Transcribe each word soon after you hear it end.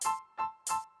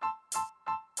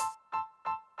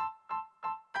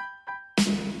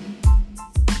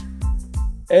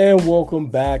And welcome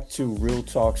back to Real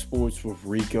Talk Sports with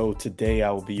Rico. Today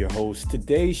I will be your host.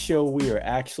 Today's show, we are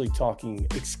actually talking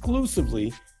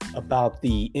exclusively about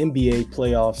the NBA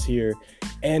playoffs here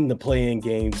and the play-in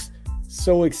games.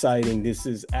 So exciting. This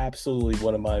is absolutely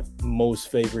one of my most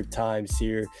favorite times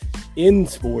here in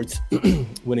sports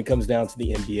when it comes down to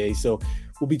the NBA. So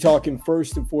we'll be talking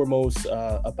first and foremost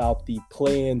about the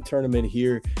play-in tournament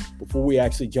here. Before we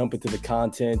actually jump into the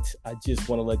content, I just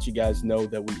want to let you guys know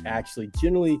that we actually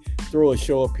generally throw a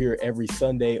show up here every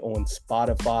Sunday on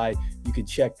Spotify. You can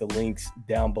check the links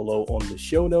down below on the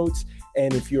show notes.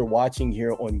 And if you're watching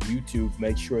here on YouTube,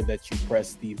 make sure that you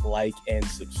press the like and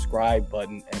subscribe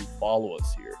button and follow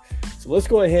us here. So let's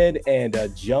go ahead and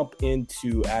jump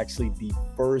into actually the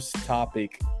first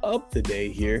topic of the day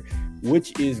here,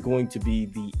 which is going to be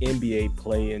the NBA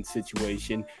play-in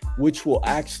situation, which will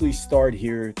actually start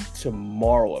here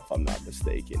tomorrow, if I'm not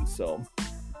mistaken. So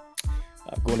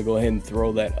I'm going to go ahead and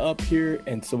throw that up here.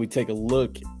 And so we take a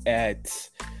look at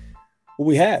what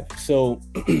we have. So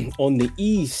on the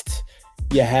East,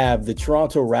 you have the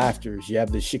Toronto Raptors, you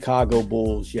have the Chicago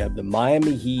Bulls, you have the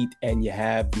Miami Heat, and you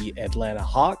have the Atlanta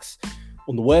Hawks.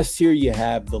 On the West here, you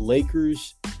have the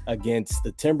Lakers against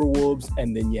the Timberwolves,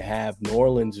 and then you have New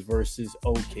Orleans versus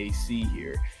OKC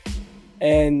here.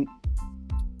 And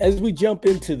as we jump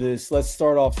into this, let's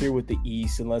start off here with the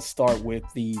East, and let's start with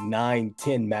the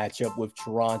 9-10 matchup with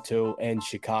Toronto and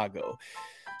Chicago.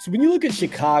 So when you look at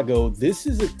Chicago, this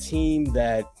is a team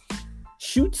that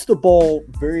shoots the ball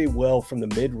very well from the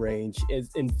mid-range.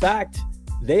 In fact,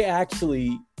 they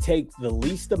actually take the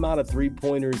least amount of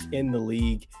three-pointers in the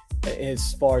league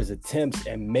as far as attempts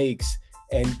and makes.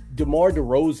 And DeMar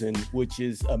DeRozan, which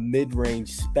is a mid-range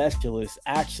specialist,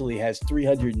 actually has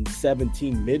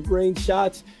 317 mid-range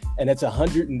shots, and that's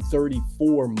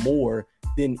 134 more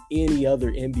than any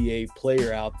other NBA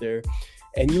player out there.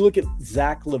 And you look at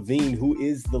Zach LaVine, who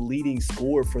is the leading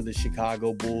scorer for the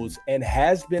Chicago Bulls and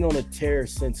has been on a tear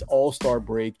since All-Star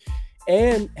break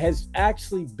and has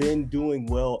actually been doing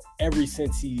well ever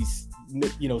since he's,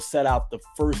 set out the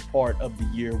first part of the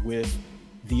year with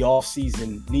the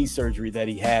off-season knee surgery that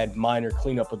he had, minor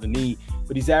cleanup of the knee.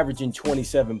 But he's averaging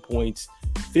 27 points,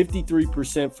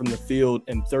 53% from the field,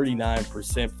 and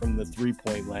 39% from the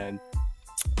three-point land.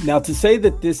 Now, to say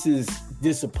that this is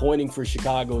disappointing for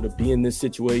Chicago to be in this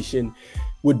situation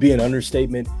would be an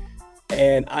understatement.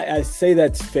 And I say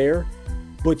that's fair,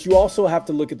 but you also have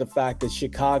to look at the fact that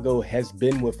Chicago has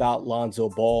been without Lonzo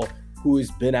Ball, who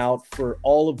has been out for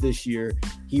all of this year.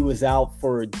 He was out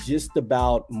for just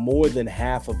about more than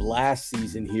half of last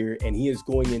season here, and he is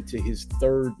going into his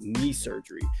third knee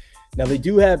surgery. Now, they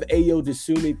do have Ayo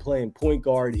Dosunmu playing point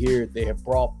guard here. They have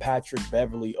brought Patrick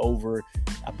Beverley over,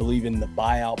 I believe, in the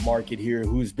buyout market here,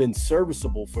 who's been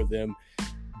serviceable for them.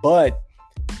 But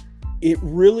it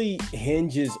really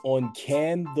hinges on,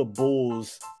 can the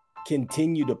Bulls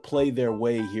continue to play their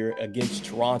way here against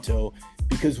Toronto?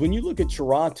 Because when you look at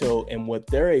Toronto and what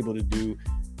they're able to do,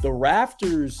 the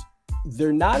Raptors,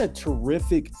 they're not a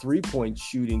terrific three-point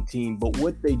shooting team, but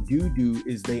what they do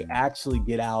is they actually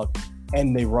get out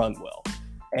and they run well.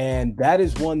 And that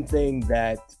is one thing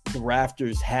that the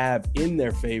Raptors have in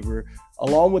their favor,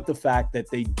 along with the fact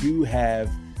that they do have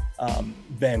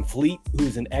Van Fleet,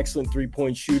 who's an excellent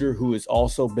three-point shooter, who has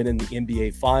also been in the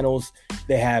NBA Finals.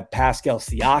 They have Pascal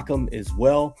Siakam as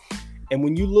well. And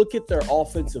when you look at their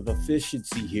offensive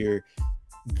efficiency here,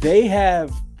 they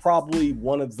have probably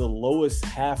one of the lowest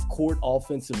half-court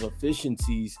offensive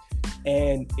efficiencies,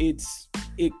 and it's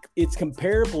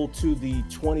comparable to the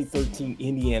 2013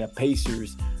 Indiana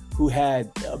Pacers, who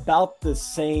had about the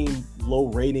same low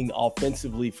rating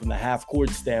offensively from the half-court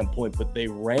standpoint, but they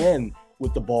ran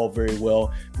with the ball very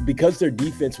well. Because their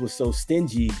defense was so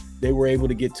stingy, they were able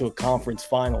to get to a conference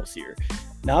finals here.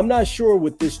 Now, I'm not sure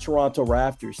with this Toronto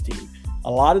Raptors team. A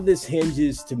lot of this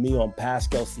hinges to me on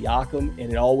Pascal Siakam,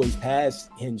 and it always has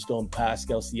hinged on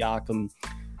Pascal Siakam.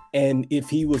 And if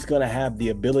he was going to have the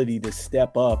ability to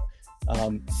step up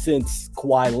since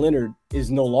Kawhi Leonard is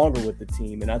no longer with the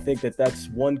team. And I think that that's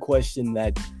one question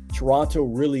that Toronto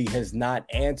really has not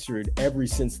answered ever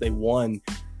since they won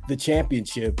the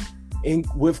championship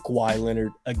with Kawhi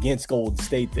Leonard against Golden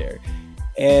State there.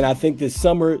 And I think this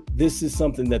summer, this is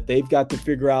something that they've got to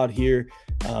figure out here.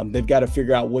 They've got to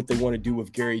figure out what they want to do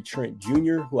with Gary Trent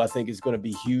Jr., who I think is going to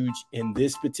be huge in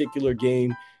this particular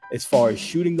game as far as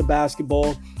shooting the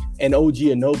basketball, and OG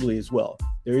Anunoby as well.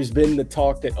 There has been the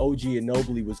talk that OG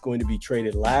Anunoby was going to be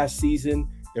traded last season.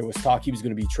 There was talk he was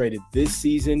going to be traded this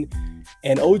season.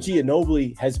 And OG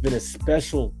Anunoby has been a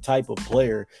special type of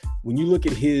player. When you look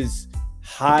at his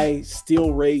high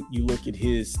steal rate. You look at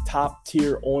his top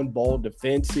tier on ball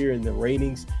defense here in the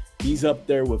ratings. He's up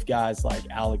there with guys like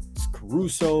Alex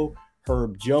Caruso,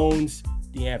 Herb Jones,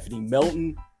 DeAnthony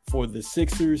Melton for the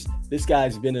Sixers. This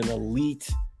guy's been an elite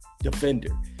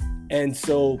defender. And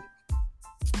so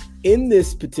in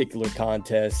this particular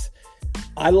contest,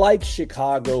 I like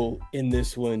Chicago in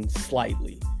this one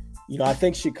slightly. I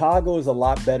think Chicago is a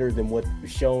lot better than what they're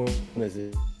shown as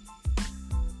a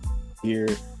year.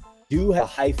 Do have a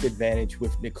height advantage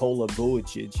with Nikola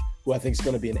Vucevic, who I think is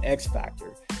going to be an X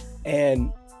factor.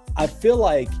 And I feel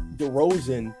like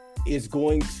DeRozan is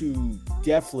going to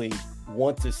definitely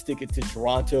want to stick it to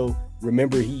Toronto.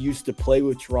 Remember, he used to play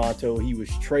with Toronto. He was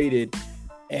traded,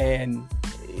 and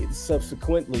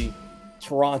subsequently,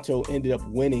 Toronto ended up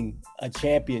winning a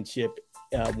championship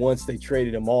once they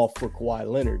traded him off for Kawhi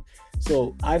Leonard.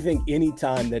 So I think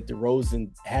anytime that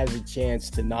DeRozan has a chance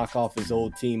to knock off his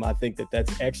old team, I think that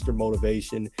that's extra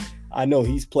motivation. I know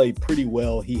he's played pretty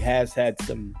well. He has had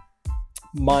some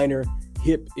minor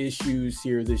hip issues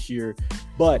here this year,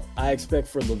 but I expect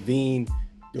for LaVine,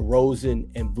 DeRozan,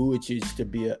 and Vucevic to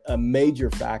be a major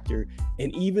factor.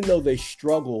 And even though they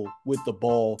struggle with the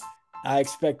ball, I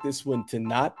expect this one to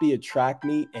not be a track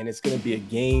meet, and it's going to be a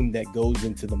game that goes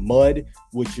into the mud,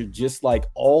 which are just like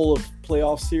all of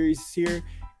playoff series here.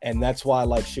 And that's why I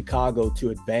like Chicago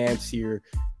to advance here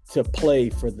to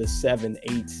play for the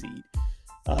 7-8 seed.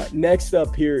 Next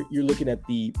up here, you're looking at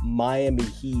the Miami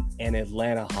Heat and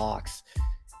Atlanta Hawks.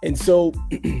 And so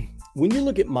when you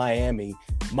look at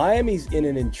Miami's in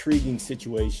an intriguing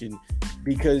situation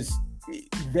because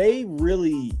they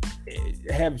really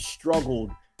have struggled.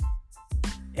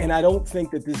 And I don't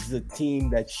think that this is a team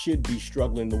that should be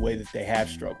struggling the way that they have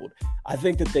struggled. I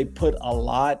think that they put a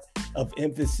lot of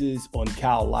emphasis on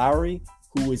Kyle Lowry,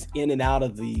 who was in and out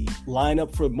of the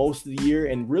lineup for most of the year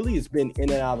and really has been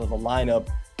in and out of the lineup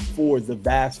for the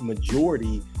vast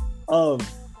majority of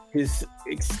his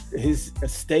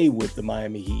stay with the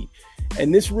Miami Heat.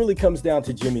 And this really comes down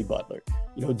to Jimmy Butler.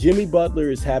 Jimmy Butler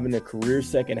is having a career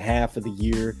second half of the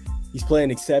year. He's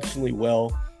playing exceptionally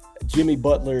well. Jimmy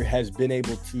Butler has been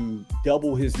able to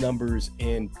double his numbers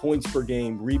in points per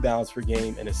game, rebounds per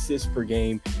game, and assists per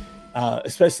game,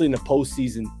 especially in the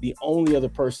postseason. The only other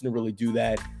person to really do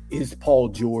that is Paul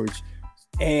George.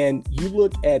 And you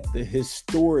look at the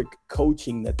historic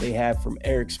coaching that they have from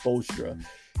Erik Spoelstra.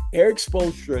 Erik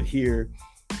Spoelstra here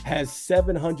has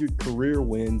 700 career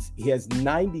wins. He has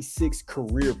 96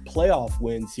 career playoff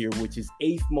wins here, which is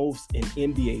 8th most in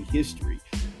NBA history.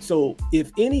 So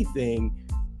if anything,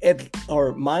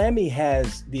 Miami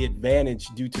has the advantage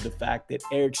due to the fact that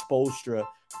Erik Spoelstra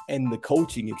and the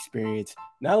coaching experience,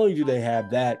 not only do they have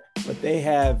that, but they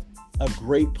have a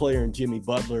great player in Jimmy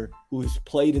Butler who has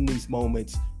played in these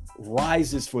moments,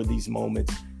 rises for these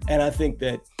moments. And I think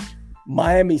that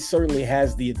Miami certainly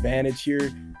has the advantage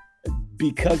here.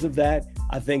 Because of that,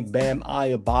 I think Bam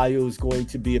Adebayo is going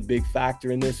to be a big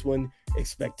factor in this one.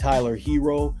 Expect Tyler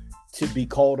Hero to be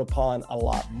called upon a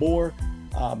lot more.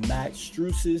 Matt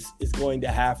Strus is going to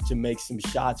have to make some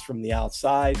shots from the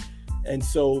outside. And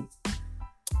so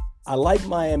I like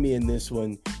Miami in this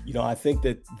one. I think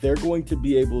that they're going to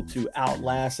be able to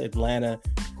outlast Atlanta,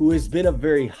 who has been a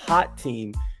very hot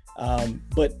team.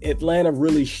 But Atlanta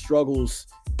really struggles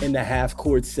in the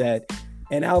half-court set.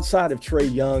 And outside of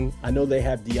Trae Young, I know they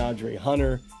have DeAndre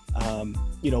Hunter,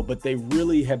 but they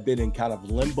really have been in kind of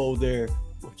limbo there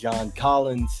with John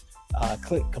Collins,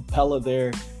 Clint Capella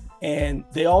there. And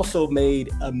they also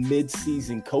made a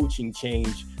mid-season coaching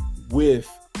change with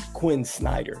Quinn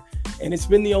Snyder. And it's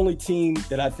been the only team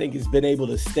that I think has been able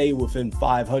to stay within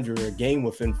 500 or a game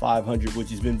within 500,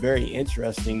 which has been very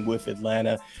interesting with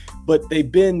Atlanta. But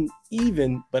they've been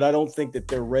even, but I don't think that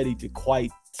they're ready to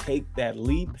quite take that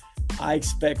leap. I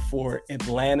expect for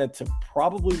Atlanta to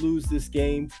probably lose this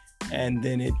game, and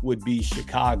then it would be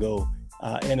Chicago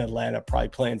and Atlanta probably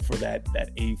playing for that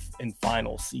 8th and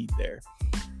final seed there.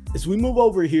 As we move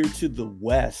over here to the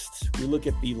West, we look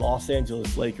at the Los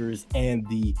Angeles Lakers and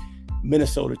the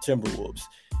Minnesota Timberwolves.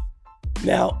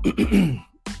 Now,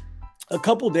 a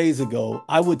couple days ago,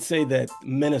 I would say that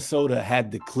Minnesota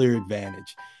had the clear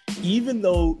advantage. Even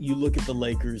though you look at the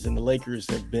Lakers, and the Lakers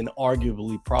have been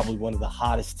arguably probably one of the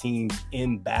hottest teams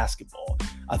in basketball.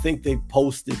 I think they've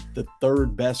posted the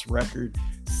 3rd best record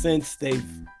since they've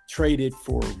traded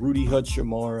for Rudy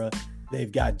Hachimura.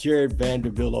 They've got Jared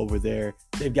Vanderbilt over there.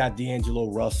 They've got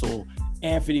D'Angelo Russell.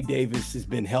 Anthony Davis has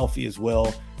been healthy as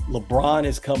well. LeBron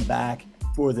has come back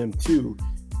for them too.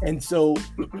 And so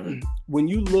when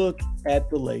you look at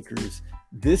the Lakers,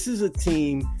 this is a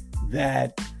team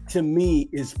that, to me,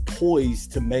 is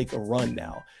poised to make a run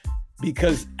now.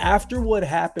 because after what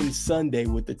happened Sunday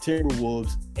with the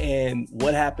Timberwolves and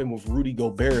what happened with Rudy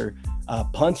Gobert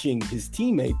punching his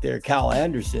teammate there, Kyle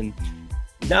Anderson,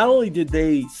 not only did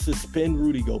they suspend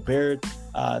Rudy Gobert,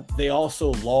 they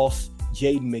also lost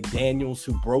Jaden McDaniels,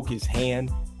 who broke his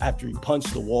hand after he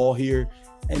punched the wall here.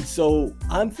 And so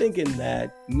I'm thinking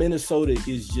that Minnesota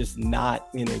is just not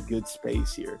in a good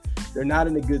space here. They're not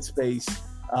in a good space,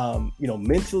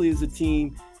 mentally as a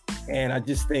team. And I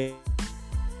just think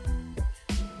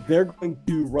they're going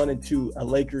to run into a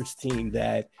Lakers team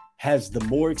that has the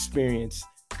more experience,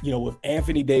 with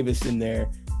Anthony Davis in there.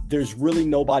 There's really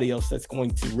nobody else that's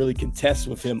going to really contest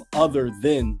with him other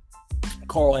than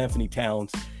Karl Anthony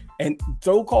Towns. And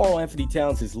though Karl Anthony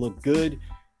Towns has looked good,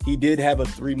 he did have a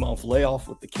 3-month layoff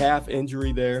with the calf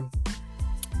injury there.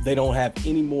 They don't have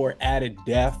any more added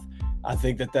depth. I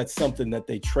think that that's something that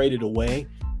they traded away,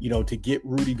 to get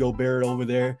Rudy Gobert over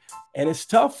there. And it's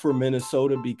tough for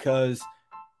Minnesota because,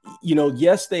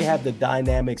 yes, they have the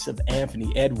dynamics of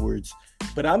Anthony Edwards,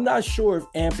 but I'm not sure if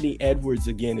Anthony Edwards,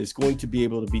 again, is going to be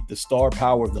able to beat the star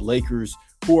power of the Lakers,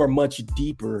 who are much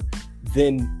deeper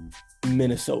than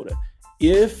Minnesota.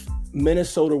 If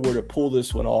Minnesota were to pull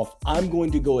this one off, I'm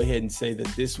going to go ahead and say that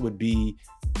this would be,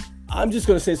 I'm just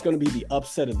going to say it's going to be the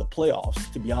upset of the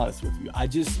playoffs, to be honest with you.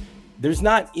 There's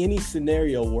not any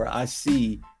scenario where I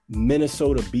see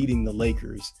Minnesota beating the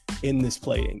Lakers in this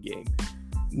play-in game.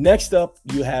 Next up,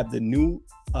 you have the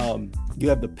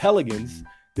Pelicans,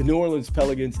 the New Orleans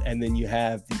Pelicans, and then you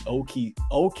have the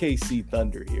OKC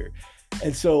Thunder here.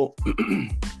 And so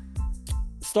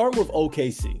starting with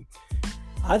OKC,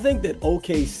 I think that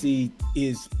OKC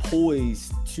is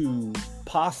poised to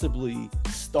possibly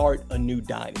start a new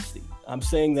dynasty. I'm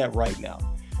saying that right now.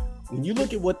 When you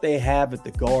look at what they have at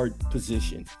the guard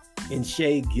position in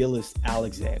Shai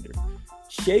Gilgeous-Alexander,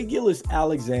 Shai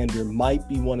Gilgeous-Alexander might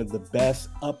be one of the best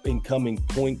up-and-coming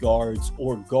point guards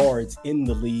or guards in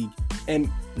the league. And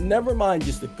never mind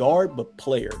just a guard, but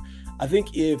player. I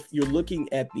think if you're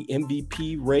looking at the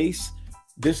MVP race,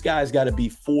 this guy's got to be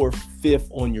 4th, 5th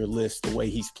on your list the way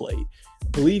he's played. I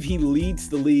believe he leads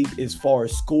the league as far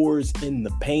as scores in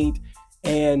the paint,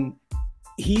 and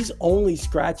he's only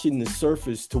scratching the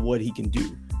surface to what he can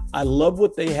do. I love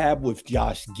what they have with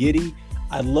Josh Giddey.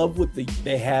 I love what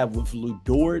they have with Lu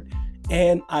Dort,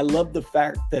 and I love the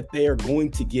fact that they are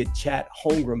going to get Chet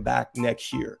Holmgren back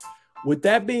next year. With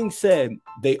that being said,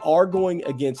 they are going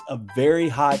against a very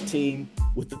hot team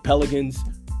with the Pelicans,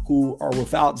 who are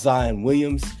without Zion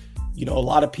Williams. A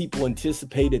lot of people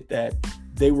anticipated that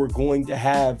they were going to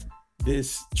have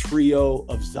this trio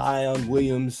of Zion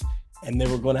Williams, and they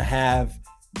were going to have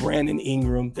Brandon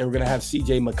Ingram. They were going to have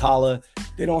CJ McCollum.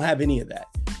 They don't have any of that.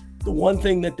 The one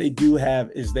thing that they do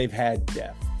have is they've had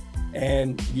depth.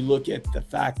 And you look at the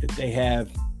fact that they have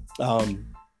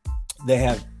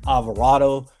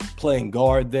Alvarado playing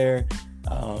guard there.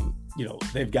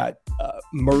 They've got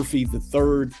Murphy the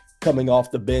third coming off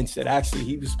the bench that actually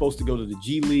he was supposed to go to the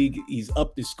G League. He's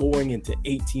up to scoring into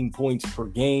 18 points per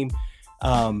game.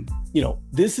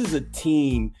 This is a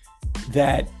team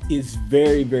that is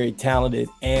very, very talented.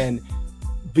 And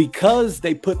because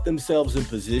they put themselves in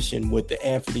position with the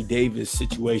Anthony Davis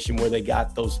situation where they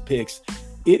got those picks,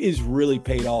 it is really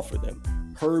paid off for them.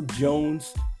 Herb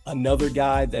Jones, another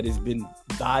guy that has been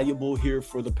valuable here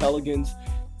for the Pelicans.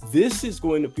 This is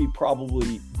going to be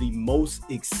probably the most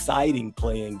exciting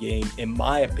play-in game, in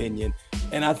my opinion.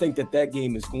 And I think that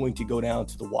game is going to go down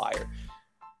to the wire.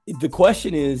 The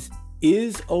question is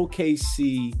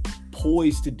OKC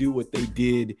poised to do what they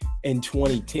did in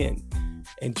 2010?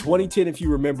 In 2010, if you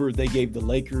remember, they gave the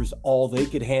Lakers all they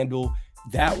could handle.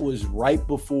 That was right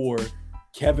before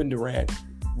Kevin Durant,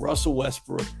 Russell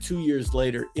Westbrook, 2 years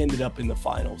later, ended up in the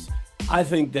finals. I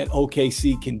think that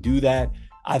OKC can do that.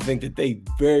 I think that they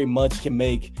very much can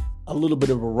make a little bit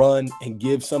of a run and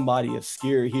give somebody a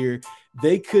scare here.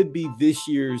 They could be this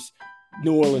year's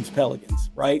New Orleans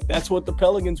Pelicans, right? That's what the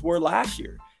Pelicans were last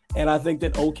year. And I think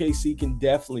that OKC can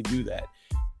definitely do that.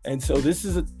 And so this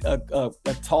is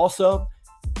a toss-up.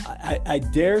 I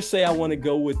dare say I want to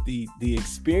go with the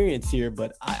experience here,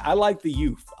 but I like the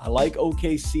youth. I like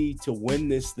OKC to win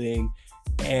this thing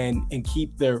and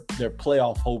keep their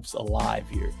playoff hopes alive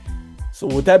here. So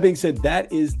with that being said,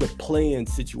 that is the play-in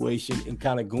situation and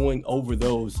kind of going over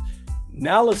those.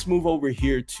 Now let's move over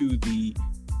here to the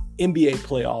NBA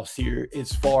playoffs here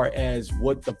as far as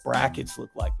what the brackets look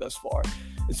like thus far.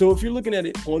 And so if you're looking at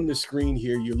it on the screen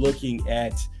here, you're looking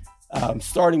at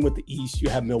starting with the East, you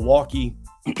have Milwaukee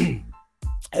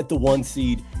at the 1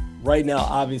 seed. Right now,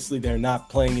 obviously, they're not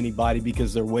playing anybody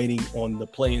because they're waiting on the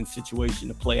play-in situation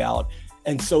to play out.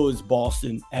 And so is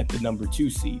Boston at the number 2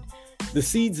 seed. The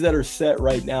seeds that are set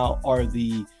right now are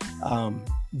the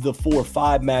 4-5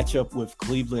 matchup with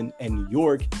Cleveland and New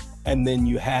York, and then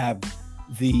you have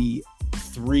the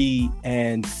 3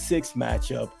 and 6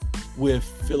 matchup with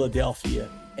Philadelphia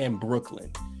and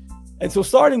Brooklyn. And so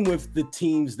starting with the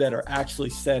teams that are actually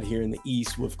set here in the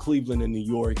East with Cleveland and New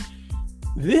York,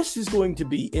 this is going to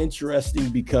be interesting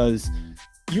because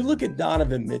you look at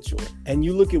Donovan Mitchell and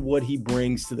you look at what he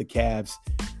brings to the Cavs.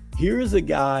 Here is a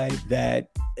guy that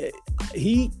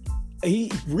he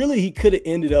could have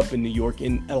ended up in New York,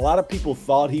 and a lot of people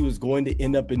thought he was going to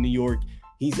end up in New York.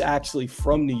 He's actually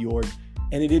from New York,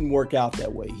 and it didn't work out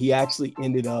that way. He actually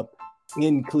ended up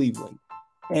in Cleveland.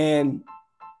 And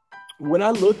when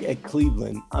I look at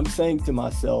Cleveland, I'm saying to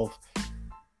myself,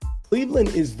 Cleveland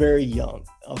is very young,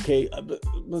 okay?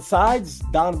 Besides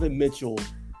Donovan Mitchell,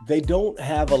 they don't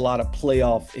have a lot of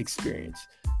playoff experience.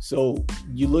 So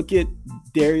you look at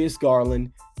Darius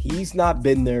Garland, he's not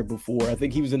been there before. I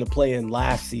think he was in the play-in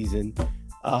last season.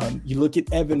 You look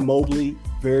at Evan Mobley,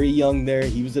 very young there.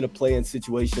 He was in a play-in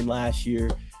situation last year.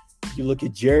 You look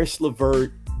at Jarris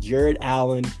LeVert, Jared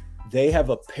Allen. They have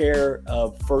a pair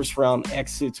of first-round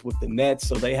exits with the Nets,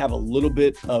 so they have a little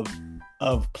bit of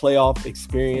playoff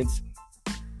experience.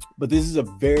 But this is a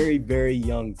very, very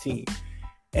young team.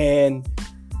 And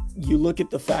you look at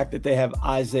the fact that they have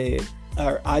Isaac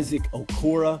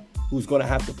Okoro, who's going to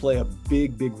have to play a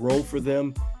big, big role for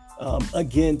them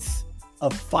against a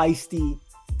feisty,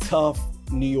 tough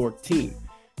New York team.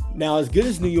 Now, as good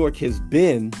as New York has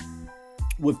been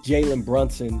with Jalen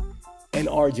Brunson and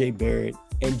RJ Barrett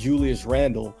and Julius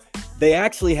Randle, they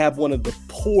actually have one of the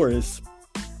poorest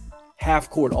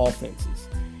half-court offenses.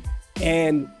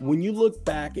 And when you look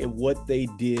back at what they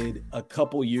did a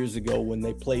couple years ago when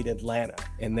they played Atlanta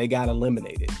and they got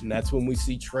eliminated, and that's when we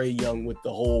see Trae Young with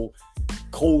the whole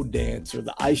cold dance or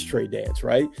the ice tray dance,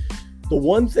 right? The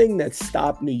one thing that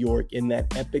stopped New York in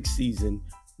that epic season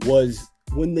was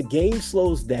when the game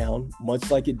slows down,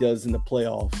 much like it does in the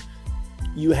playoffs,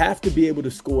 you have to be able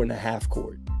to score in the half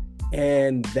court.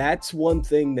 And that's one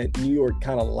thing that New York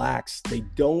kind of lacks. They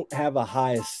don't have a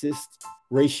high assist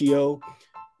ratio.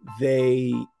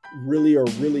 They really are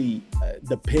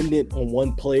dependent on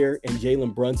one player and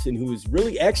Jalen Brunson, who is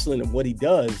really excellent at what he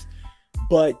does,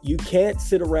 but you can't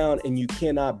sit around and you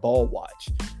cannot ball watch.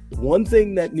 The one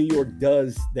thing that New York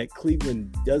does that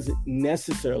Cleveland doesn't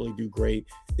necessarily do great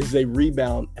is they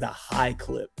rebound at a high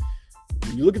clip.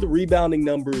 When you look at the rebounding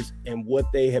numbers and what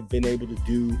they have been able to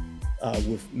do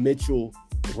with Mitchell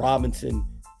Robinson,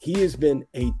 he has been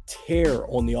a tear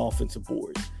on the offensive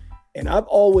board. And I've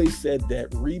always said that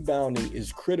rebounding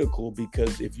is critical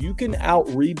because if you can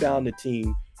out-rebound a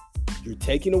team, you're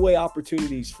taking away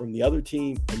opportunities from the other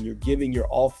team and you're giving your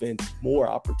offense more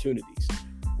opportunities.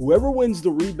 Whoever wins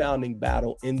the rebounding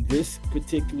battle in this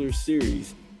particular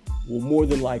series will more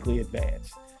than likely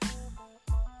advance.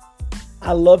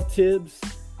 I love Tibbs.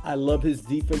 I love his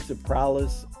defensive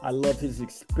prowess. I love his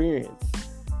experience.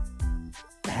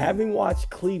 Having watched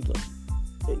Cleveland,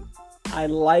 I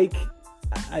like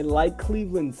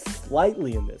Cleveland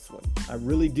slightly in this one. I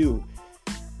really do.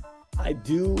 I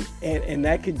do, and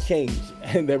that could change,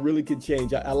 and that really could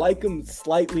change. I like them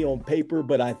slightly on paper,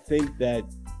 but I think that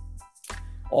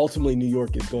ultimately New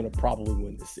York is going to probably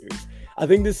win this series. I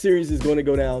think this series is going to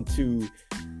go down to,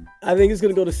 I think it's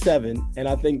going to go to 7, and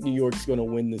I think New York's going to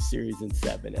win this series in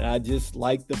 7. And I just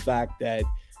like the fact that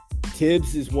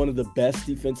Tibbs is one of the best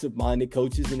defensive-minded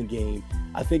coaches in the game.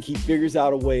 I think he figures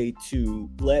out a way to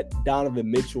let Donovan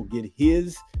Mitchell get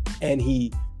his, and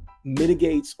he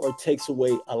mitigates or takes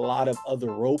away a lot of other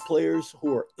role players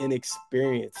who are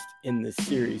inexperienced in this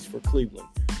series for Cleveland.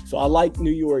 So I like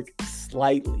New York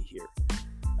slightly here.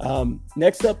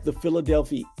 Next up, the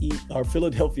Philadelphia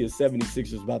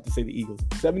 76ers, about to say the Eagles,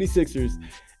 76ers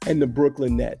and the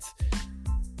Brooklyn Nets.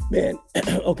 Man,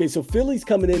 okay, so Philly's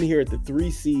coming in here at the 3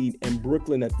 seed and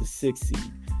Brooklyn at the 6 seed.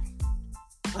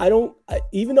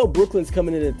 Even though Brooklyn's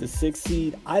coming in at the 6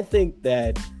 seed, I think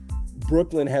that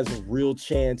Brooklyn has a real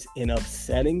chance in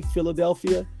upsetting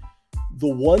Philadelphia. The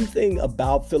one thing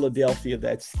about Philadelphia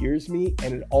that scares me,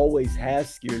 and it always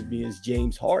has scared me, is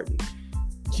James Harden.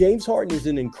 James Harden is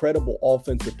an incredible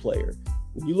offensive player.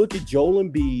 When you look at Joel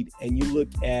Embiid and you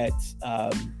look at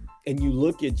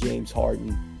James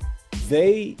Harden,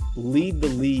 they lead the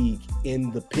league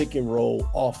in the pick and roll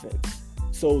offense.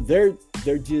 So they're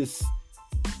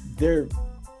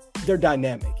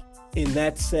dynamic. In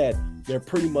that set, they're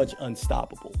pretty much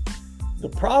unstoppable. The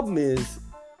problem is,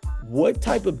 what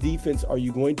type of defense are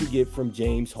you going to get from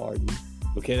James Harden?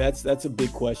 Okay, that's a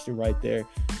big question right there.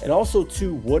 And also,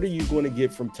 too, what are you going to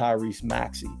get from Tyrese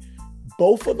Maxey?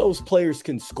 both of those players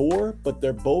can score, but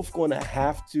they're both going to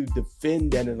have to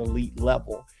defend at an elite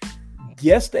level.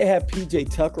 Yes, they have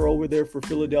PJ Tucker over there for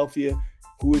Philadelphia,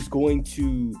 who is going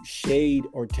to shade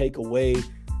or take away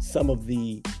some of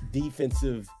the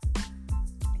defensive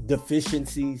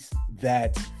deficiencies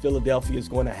that Philadelphia is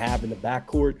going to have in the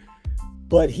backcourt.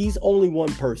 But he's only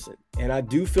one person. And I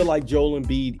do feel like Joel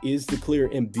Embiid is the clear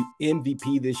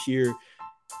MVP this year.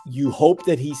 You hope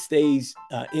that he stays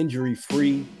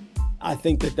injury-free. I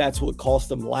think that that's what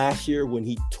cost him last year when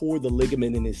he tore the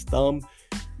ligament in his thumb.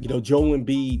 You know, Joel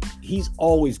Embiid, he's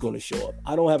always going to show up.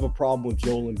 I don't have a problem with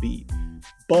Joel Embiid.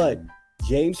 But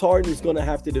James Harden is going to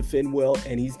have to defend well,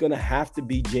 and he's going to have to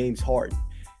be James Harden.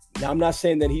 Now, I'm not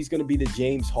saying that he's going to be the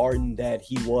James Harden that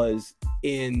he was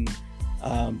in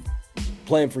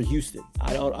playing for Houston.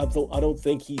 I don't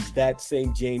think he's that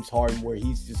same James Harden where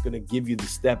he's just going to give you the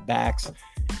step backs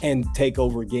and take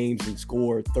over games and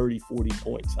score 30, 40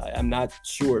 points. I'm not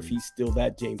sure if he's still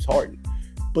that James Harden,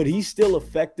 but he's still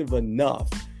effective enough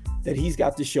that he's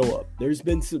got to show up.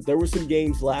 There were some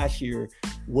games last year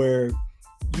where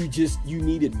you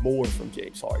needed more from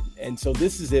James Harden. And so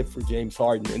this is it for James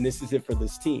Harden, and this is it for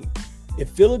this team. If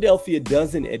Philadelphia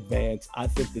doesn't advance, I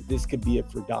think that this could be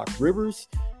it for Doc Rivers.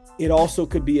 It also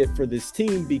could be it for this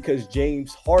team because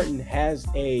James Harden has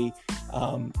a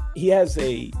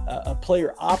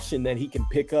player option that he can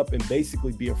pick up and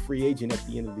basically be a free agent at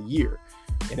the end of the year.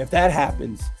 And if that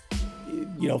happens,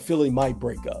 you know, Philly might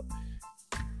break up.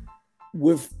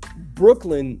 With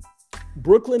Brooklyn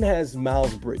has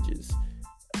Miles Bridges,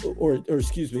 or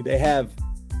excuse me, they have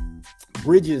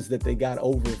Bridges that they got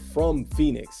over from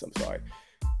Phoenix,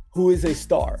 who is a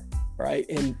star, right?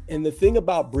 And the thing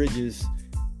about Bridges,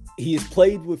 he has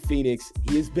played with Phoenix.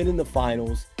 He has been in the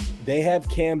finals. They have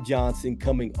Cam Johnson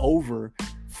coming over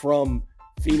from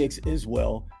Phoenix as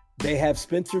well. They have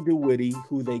Spencer Dinwiddie,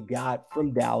 who they got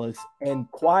from Dallas. And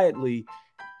quietly,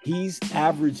 he's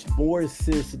averaged more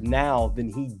assists now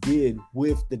than he did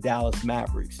with the Dallas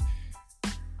Mavericks.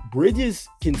 Bridges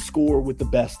can score with the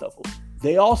best of them.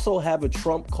 They also have a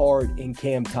trump card in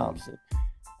Cam Thompson.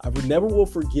 I never will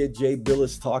forget Jay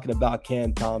Billis talking about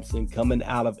Cam Thompson coming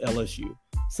out of LSU.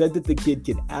 Said that the kid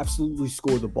can absolutely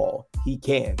score the ball. He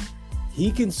can.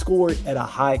 He can score at a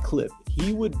high clip.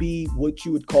 He would be what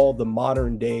you would call the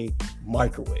modern day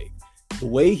microwave. The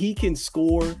way he can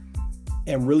score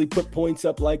and really put points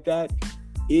up like that,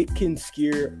 it can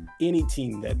scare any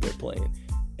team that they're playing.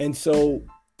 And so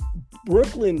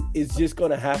Brooklyn is just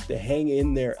going to have to hang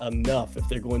in there enough if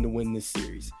they're going to win this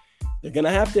series. They're going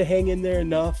to have to hang in there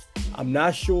enough. I'm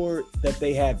not sure that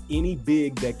they have any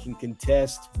big that can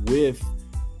contest with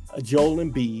Joel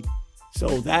Embiid.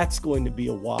 So that's going to be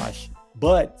a wash.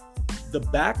 But the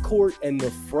backcourt and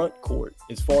the front court,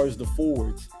 as far as the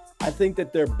forwards, I think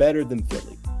that they're better than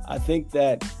Philly. I think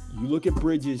that you look at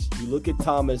Bridges, you look at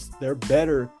Thomas, they're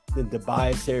better than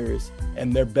Tobias Harris,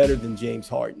 and they're better than James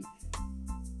Harden.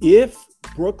 If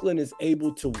Brooklyn is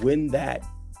able to win that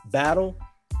battle,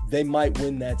 they might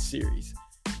win that series.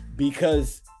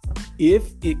 Because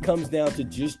if it comes down to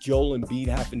just Joel Embiid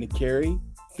having to carry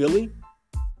Philly,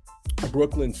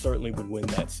 Brooklyn certainly would win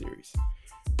that series.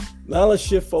 Now let's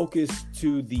shift focus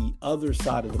to the other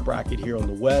side of the bracket here on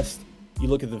the West. You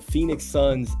look at the Phoenix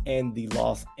Suns and the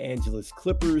Los Angeles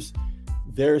Clippers.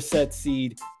 They're a set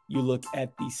seed. You look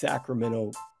at the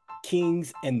Sacramento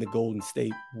Kings and the Golden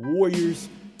State Warriors.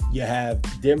 You have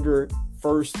Denver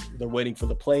first. They're waiting for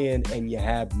the play-in. And you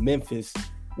have Memphis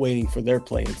waiting for their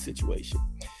play-in situation.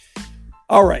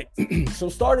 All right. So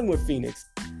starting with Phoenix,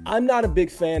 I'm not a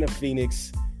big fan of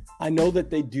Phoenix. I know that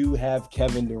they do have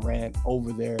Kevin Durant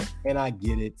over there, and I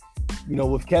get it. You know,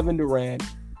 with Kevin Durant,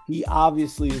 he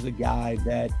obviously is a guy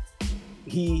that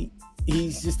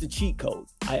he's just a cheat code.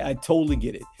 I totally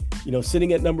get it. You know,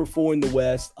 sitting at number 4 in the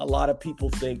West, a lot of people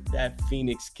think that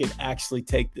Phoenix can actually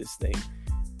take this thing.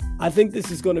 I think this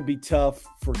is going to be tough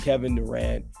for Kevin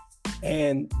Durant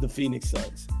and the Phoenix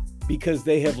Suns because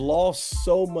they have lost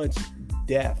so much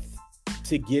depth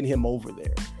to get him over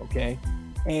there, okay?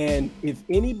 And if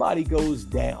anybody goes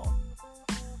down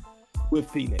with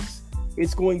Phoenix,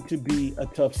 it's going to be a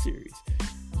tough series.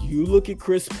 You look at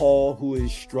Chris Paul, who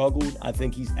has struggled. I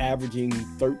think he's averaging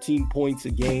 13 points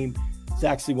a game. It's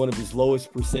actually one of his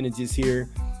lowest percentages here.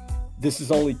 This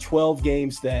is only 12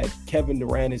 games that Kevin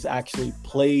Durant has actually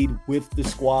played with the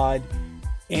squad.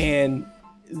 And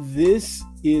this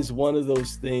is one of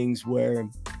those things where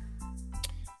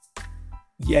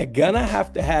you're going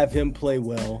to have him play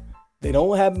well. They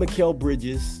don't have Mikal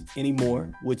Bridges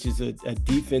anymore, which is a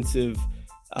defensive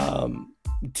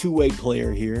two-way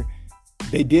player here.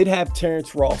 They did have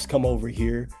Terrence Ross come over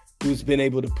here, who's been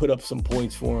able to put up some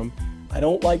points for him. I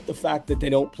don't like the fact that they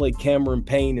don't play Cameron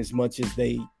Payne as much as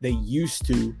they used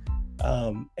to.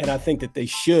 And I think that they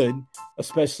should,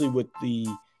 especially with the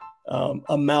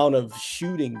amount of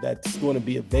shooting that's going to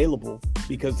be available,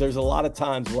 because there's a lot of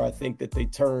times where I think that they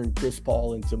turn Chris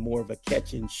Paul into more of a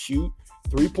catch and shoot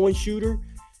 3-point shooter.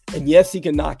 And yes, he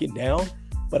can knock it down,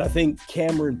 but I think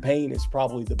Cameron Payne is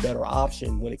probably the better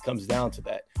option when it comes down to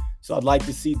that. So I'd like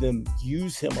to see them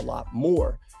use him a lot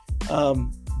more.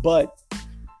 But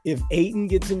if Ayton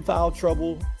gets in foul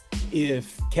trouble,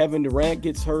 if Kevin Durant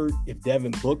gets hurt, if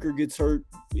Devin Booker gets hurt,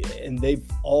 and they've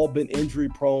all been injury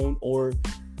prone, or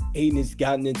Ayton has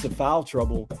gotten into foul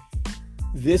trouble,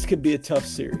 this could be a tough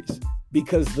series,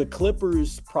 because the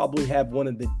Clippers probably have one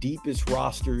of the deepest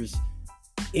rosters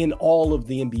in all of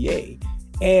the NBA.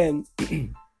 And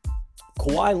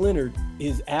Kawhi Leonard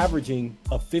is averaging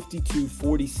a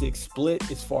 52-46 split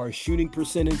as far as shooting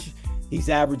percentage. He's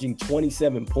averaging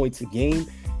 27 points a game.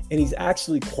 And he's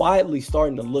actually quietly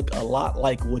starting to look a lot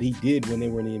like what he did when they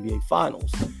were in the NBA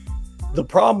Finals. The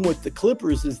problem with the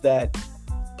Clippers is that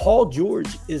Paul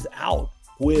George is out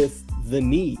with the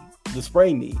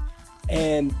sprained knee.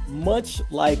 And much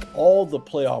like all the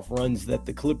playoff runs that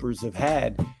the Clippers have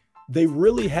had, they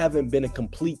really haven't been a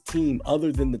complete team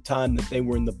other than the time that they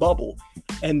were in the bubble.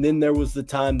 And then there was the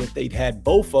time that they'd had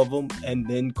both of them, and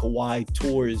then Kawhi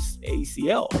tore his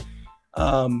ACL.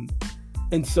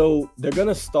 And so they're going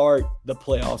to start the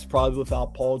playoffs probably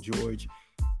without Paul George,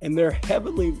 and they're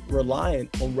heavily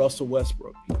reliant on Russell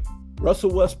Westbrook.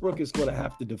 Russell Westbrook is going to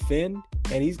have to defend,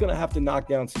 and he's going to have to knock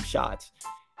down some shots.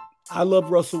 I love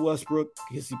Russell Westbrook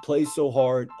because he plays so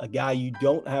hard, a guy you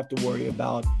don't have to worry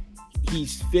about.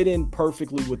 He's fit in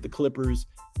perfectly with the Clippers.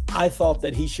 I thought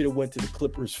that he should have went to the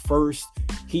Clippers first.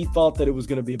 He thought that it was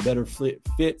going to be a better fit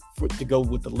to go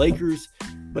with the Lakers.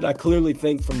 But I clearly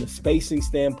think from the spacing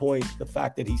standpoint, the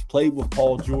fact that he's played with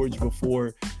Paul George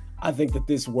before, I think that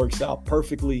this works out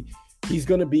perfectly. He's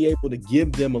going to be able to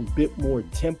give them a bit more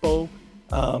tempo.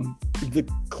 The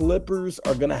Clippers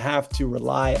are going to have to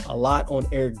rely a lot on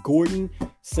Eric Gordon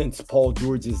since Paul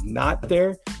George is not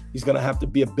there. He's going to have to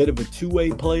be a bit of a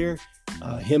two-way player.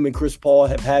 Him and Chris Paul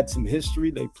have had some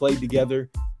history. They played together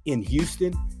in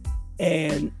Houston.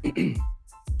 And,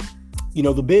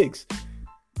 the bigs.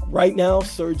 Right now,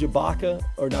 Serge Ibaka,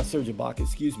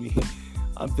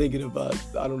 I'm thinking of,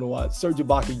 I don't know why. Serge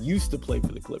Ibaka used to play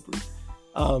for the Clippers.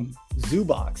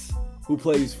 Zubac, who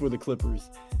plays for the Clippers,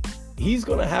 he's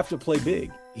going to have to play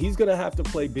big.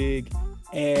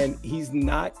 And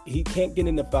he can't get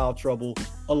into foul trouble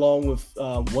along with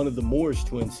one of the Morris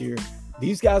twins here.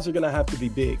 These guys are going to have to be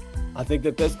big. I think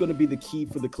that that's going to be the key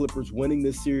for the Clippers winning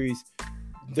this series.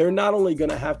 They're not only going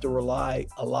to have to rely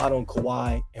a lot on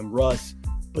Kawhi and Russ,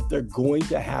 but they're going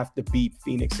to have to beat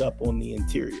Phoenix up on the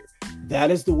interior.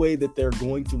 That is the way that they're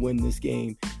going to win this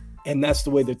game, and that's the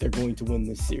way that they're going to win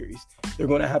this series. They're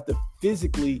going to have to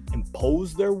physically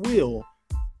impose their will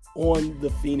on the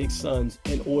Phoenix Suns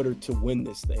in order to win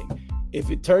this thing.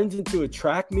 If it turns into a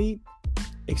track meet,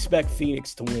 expect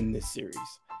Phoenix to win this series.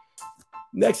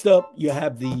 Next up, you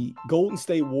have the Golden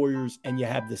State Warriors and you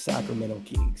have the Sacramento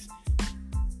Kings.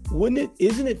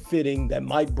 Isn't it fitting that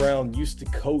Mike Brown used to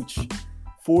coach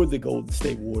for the Golden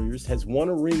State Warriors, has won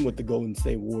a ring with the Golden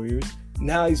State Warriors.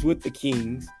 Now he's with the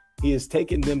Kings. He has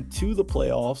taken them to the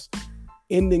playoffs,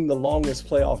 ending the longest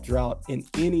playoff drought in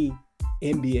any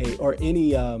NBA or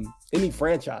any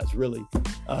franchise, really,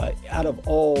 out of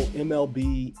all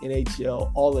MLB,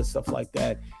 NHL, all that stuff like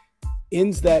that.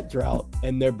 Ends that drought,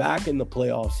 and they're back in the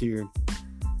playoffs here.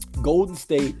 Golden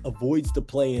State avoids the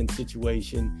play-in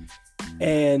situation,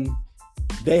 and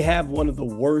they have one of the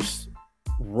worst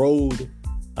road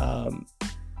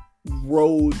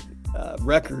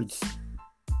records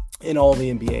in all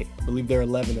the NBA. I believe they're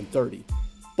 11-30,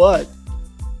 but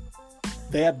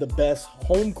they have the best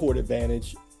home court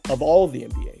advantage of all the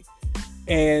NBA.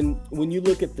 And when you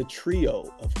look at the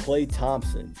trio of Klay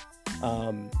Thompson,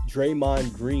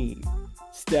 Draymond Green,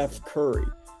 Steph Curry,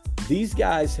 these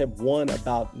guys have won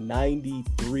about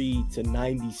 93 to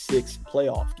 96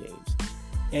 playoff games.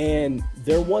 And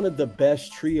they're one of the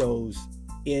best trios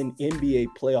in NBA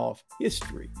playoff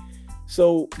history.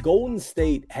 So Golden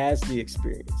State has the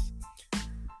experience.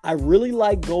 I really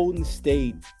like Golden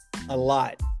State a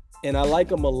lot, and I like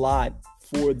them a lot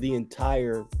for the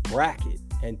entire bracket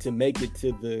and to make it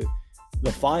to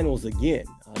the finals again.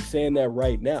 I'm saying that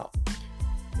right now.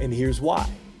 And here's why.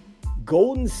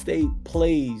 Golden State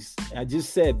plays, I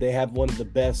just said they have one of the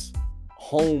best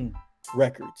home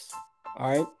records. All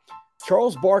right.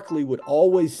 Charles Barkley would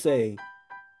always say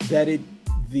that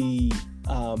the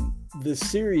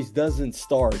series doesn't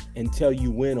start until you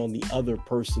win on the other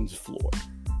person's floor.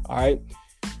 All right.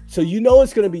 So you know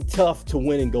it's going to be tough to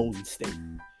win in Golden State.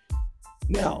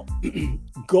 Now,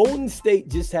 Golden State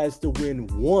just has to win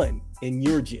one in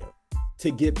your gym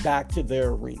to get back to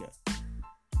their arena.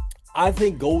 I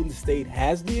think Golden State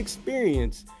has the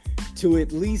experience to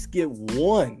at least get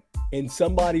one in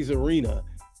somebody's arena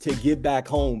to get back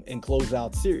home and close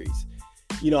out series.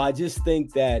 I just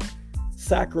think that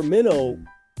Sacramento,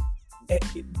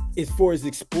 as far as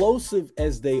explosive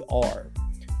as they are,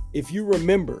 if you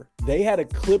remember, they had a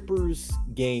Clippers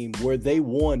game where they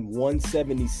won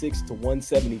 176 to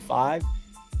 175.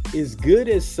 As good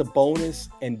as Sabonis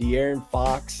and De'Aaron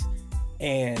Fox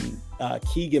and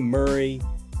Keegan Murray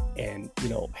and,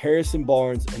 Harrison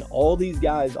Barnes and all these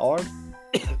guys are,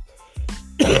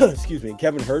 excuse me,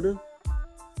 Kevin Huerter,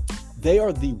 they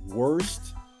are the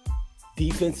worst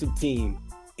defensive team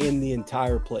in the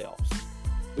entire playoffs.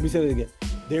 Let me say that again.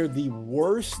 They're the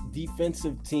worst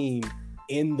defensive team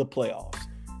in the playoffs.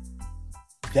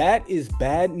 That is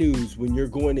bad news when you're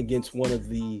going against one of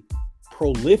the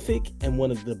prolific and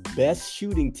one of the best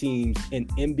shooting teams in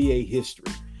NBA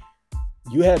history.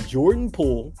 You have Jordan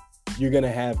Poole, you're going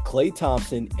to have Klay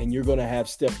Thompson, and you're going to have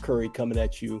Steph Curry coming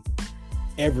at you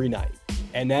every night.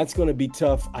 And that's going to be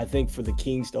tough, I think, for the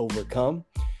Kings to overcome.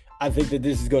 I think that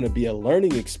this is going to be a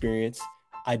learning experience.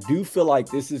 I do feel like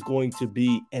this is going to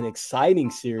be an exciting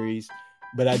series,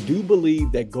 but I do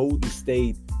believe that Golden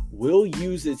State will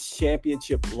use its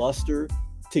championship luster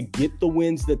to get the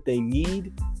wins that they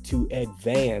need to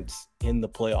advance in the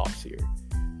playoffs here.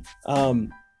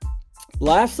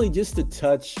 Lastly, just to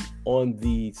touch on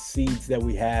the seeds that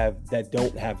we have that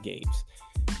don't have games.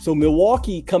 So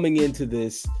Milwaukee coming into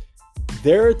this,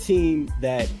 they're a team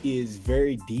that is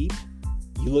very deep.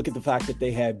 You look at the fact that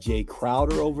they have Jay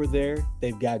Crowder over there.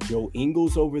 They've got Joe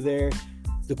Ingles over there.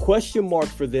 The question mark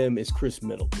for them is Chris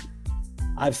Middleton.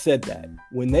 I've said that.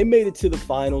 When they made it to the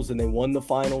finals and they won the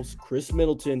finals, Chris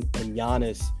Middleton and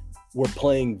Giannis were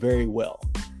playing very well.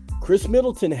 Chris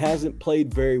Middleton hasn't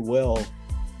played very well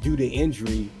due to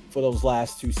injury for those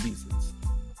last two seasons.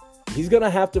 He's going to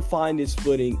have to find his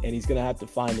footing, and he's going to have to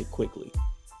find it quickly.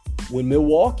 When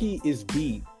Milwaukee is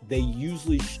beat, they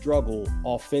usually struggle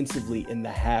offensively in the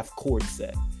half-court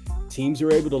set. Teams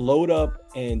are able to load up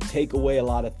and take away a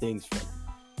lot of things from them.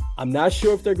 I'm not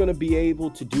sure if they're going to be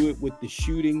able to do it with the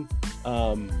shooting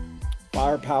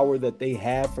firepower that they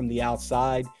have from the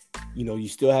outside. You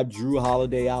still have Drew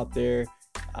Holiday out there.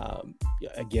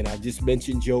 Again, I just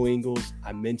mentioned Joe Ingles.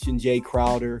 I mentioned Jay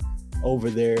Crowder over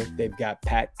there. They've got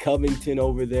Pat Covington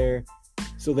over there.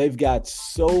 So they've got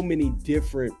so many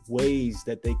different ways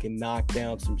that they can knock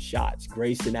down some shots.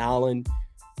 Grayson Allen,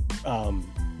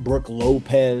 Brooke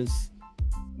Lopez,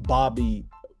 Bobby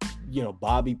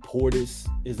Portis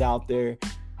is out there.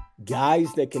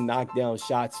 Guys that can knock down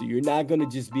shots. So you're not going to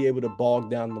just be able to bog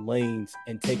down the lanes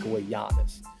and take away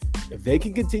Giannis. If they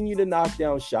can continue to knock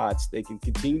down shots, they can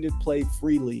continue to play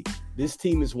freely. This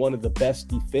team is one of the best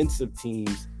defensive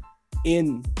teams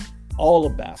in all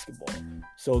of basketball.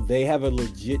 So they have a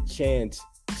legit chance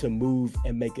to move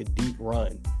and make a deep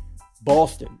run.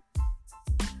 Boston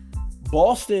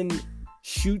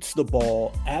shoots the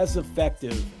ball as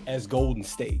effective as Golden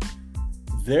State.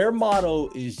 Their motto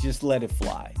is just let it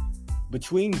fly.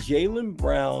 Between Jaylen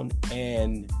Brown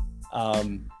and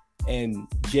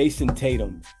Jason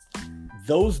Tatum,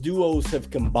 those duos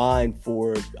have combined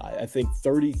for, I think,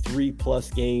 33 plus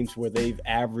games where they've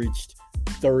averaged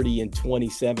 30 and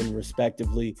 27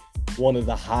 respectively. One of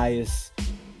the highest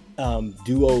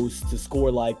duos to score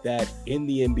like that in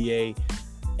the NBA.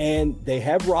 And they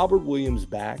have Robert Williams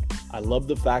back. I love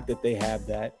the fact that they have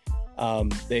that.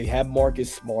 They have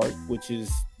Marcus Smart, which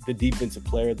is the defensive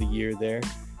player of the year there.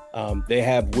 They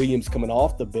have Williams coming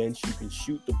off the bench who can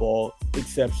shoot the ball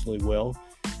exceptionally well.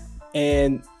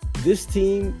 And this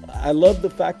team, I love the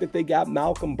fact that they got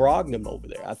Malcolm Brogdon over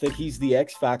there. I think he's the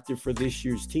X factor for this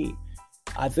year's team.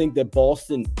 I think that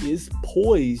Boston is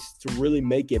poised to really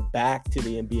make it back to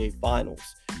the NBA Finals.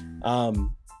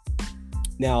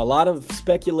 Now, a lot of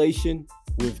speculation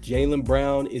with Jaylen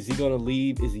Brown. Is he going to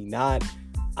leave? Is he not?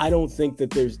 I don't think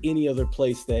that there's any other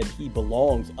place that he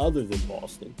belongs other than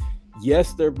Boston.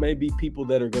 Yes, there may be people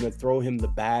that are going to throw him the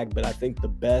bag, but I think the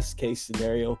best case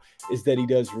scenario is that he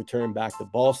does return back to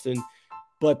Boston.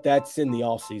 But that's in the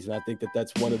offseason. I think that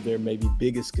that's one of their maybe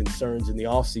biggest concerns in the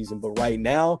offseason. But right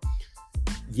now,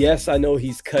 yes, I know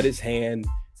he's cut his hand.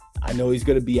 I know he's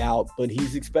going to be out, but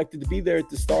he's expected to be there at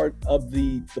the start of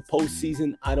the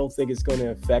postseason. I don't think it's going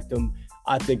to affect him.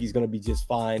 I think he's going to be just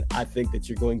fine. I think that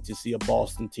you're going to see a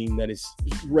Boston team that is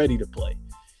ready to play.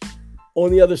 On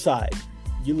the other side,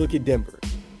 you look at Denver.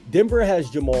 Denver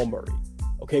has Jamal Murray.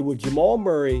 Okay, with Jamal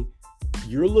Murray,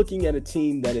 you're looking at a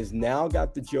team that has now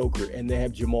got the Joker and they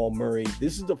have Jamal Murray.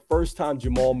 This is the first time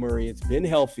Jamal Murray has been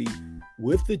healthy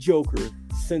with the Joker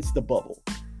since the bubble.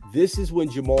 This is when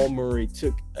Jamal Murray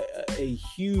took a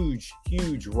huge,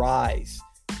 huge rise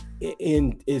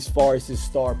in as far as his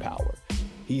star power.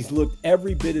 He's looked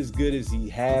every bit as good as he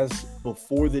has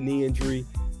before the knee injury.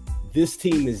 This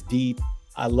team is deep.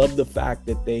 I love the fact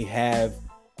that they have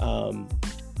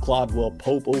Caldwell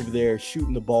Pope over there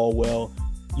shooting the ball well.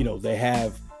 You know, they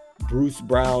have Bruce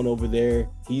Brown over there.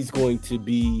 He's going to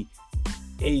be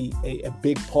a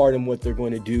big part in what they're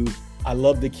going to do. I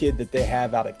love the kid that they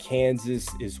have out of Kansas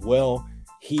as well.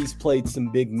 He's played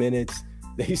some big minutes.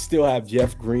 They still have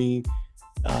Jeff Green,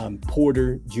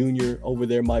 Porter Jr. over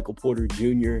there, Michael Porter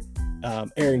Jr.,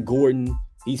 Aaron Gordon.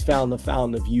 He's found the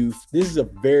fountain of youth. This is a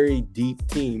very deep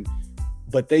team,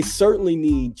 but they certainly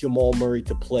need Jamal Murray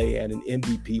to play at an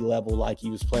MVP level like he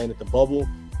was playing at the bubble.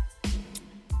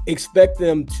 Expect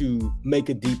them to make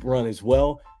a deep run as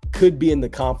well. Could be in the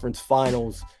conference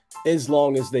finals as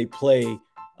long as they play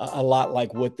a lot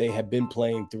like what they have been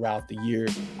playing throughout the year.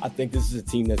 I think this is a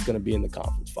team that's going to be in the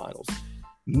conference finals.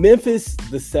 Memphis,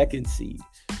 the second seed.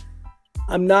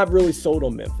 I'm not really sold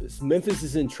on Memphis. Memphis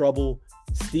is in trouble.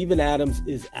 Steven Adams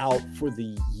is out for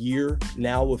the year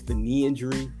now with the knee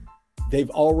injury. They've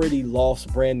already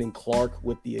lost Brandon Clark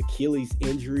with the Achilles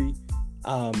injury.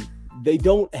 They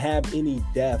don't have any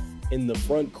depth in the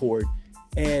front court.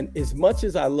 And as much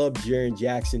as I love Jaren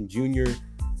Jackson Jr.,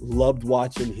 loved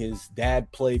watching his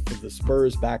dad play for the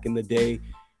Spurs back in the day,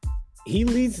 he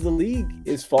leads the league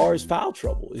as far as foul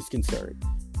trouble is concerned.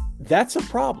 That's a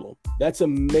problem. That's a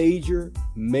major,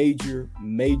 major,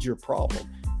 major problem.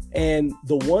 And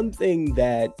the one thing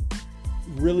that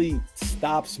really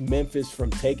stops Memphis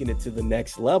from taking it to the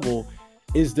next level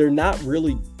is they're not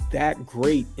really that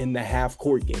great in the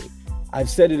half-court game. I've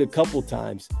said it a couple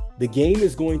times. The game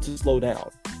is going to slow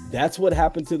down. That's what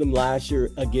happened to them last year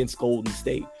against Golden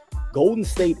State. Golden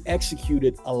State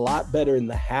executed a lot better in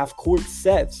the half-court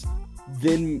sets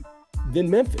than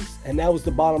Memphis, and that was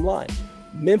the bottom line.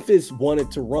 Memphis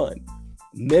wanted to run.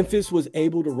 Memphis was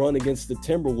able to run against the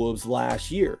Timberwolves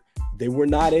last year. They were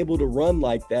not able to run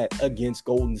like that against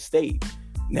Golden State.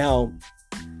 Now,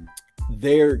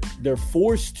 they're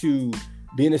forced to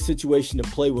be in a situation to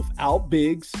play without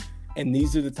bigs, and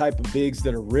these are the type of bigs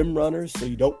that are rim runners, so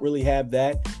you don't really have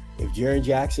that. If Jaren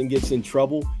Jackson gets in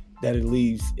trouble, that it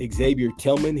leaves Xavier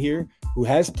Tillman here, who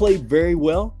has played very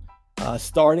well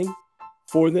starting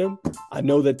for them. I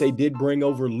know that they did bring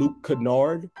over Luke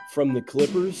Kennard from the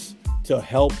Clippers to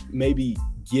help maybe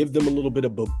give them a little bit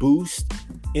of a boost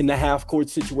in the half-court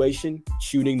situation,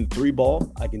 shooting the three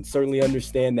ball. I can certainly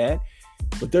understand that.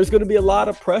 But there's going to be a lot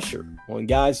of pressure on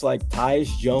guys like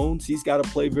Tyus Jones. He's got to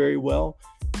play very well.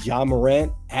 Ja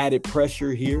Morant, added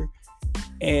pressure here.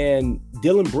 And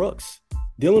Dylan Brooks.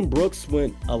 Dylan Brooks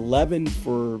went 11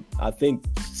 for, I think,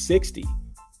 60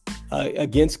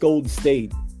 against Golden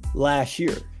State last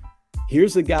year.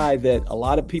 Here's a guy that a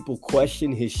lot of people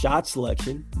question his shot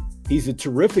selection. He's a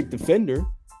terrific defender,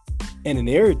 and an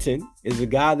irritant is a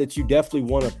guy that you definitely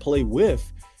want to play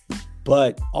with.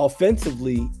 But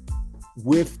offensively,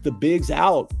 with the bigs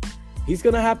out, he's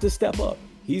going to have to step up.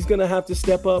 He's going to have to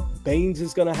step up. Baines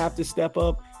is going to have to step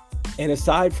up. And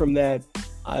aside from that,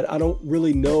 I don't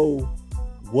really know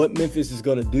what Memphis is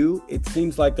going to do. It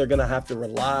seems like they're going to have to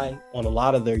rely on a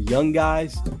lot of their young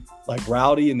guys like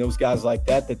Rowdy and those guys like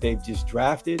that they've just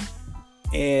drafted.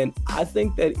 And I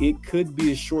think that it could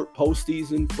be a short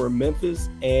postseason for Memphis,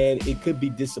 and it could be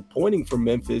disappointing for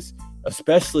Memphis,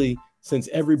 especially since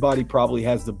everybody probably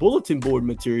has the bulletin board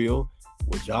material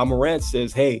where Ja Morant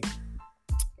says, hey,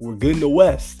 we're good in the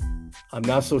West. I'm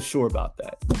not so sure about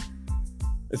that.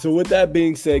 And so with that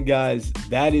being said, guys,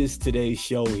 that is today's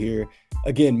show here.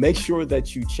 Again, make sure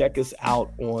that you check us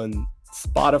out on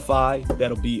Spotify.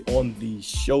 That'll be on the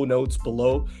show notes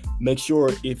below. Make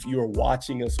sure if you're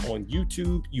watching us on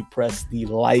YouTube, you press the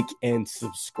like and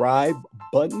subscribe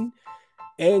button.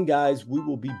 And guys, we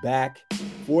will be back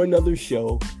for another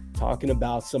show talking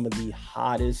about some of the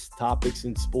hottest topics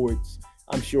in sports.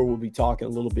 I'm sure we'll be talking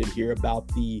a little bit here about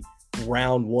the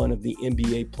round one of the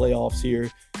NBA playoffs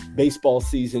here. Baseball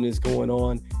season is going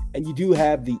on, and you do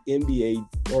have the NBA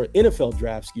or NFL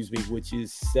draft, which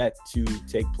is set to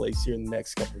take place here in the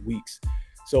next couple of weeks.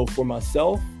 So for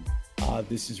myself,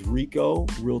 this is Rico,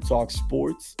 Real Talk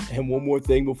Sports. And one more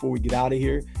thing before we get out of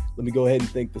here, let me go ahead and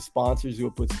thank the sponsors who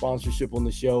have put sponsorship on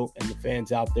the show and the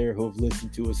fans out there who have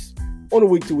listened to us on a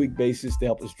week-to-week basis to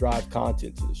help us drive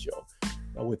content to the show.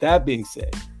 Now, with that being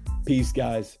said, peace,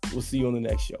 guys. We'll see you on the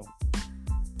next show.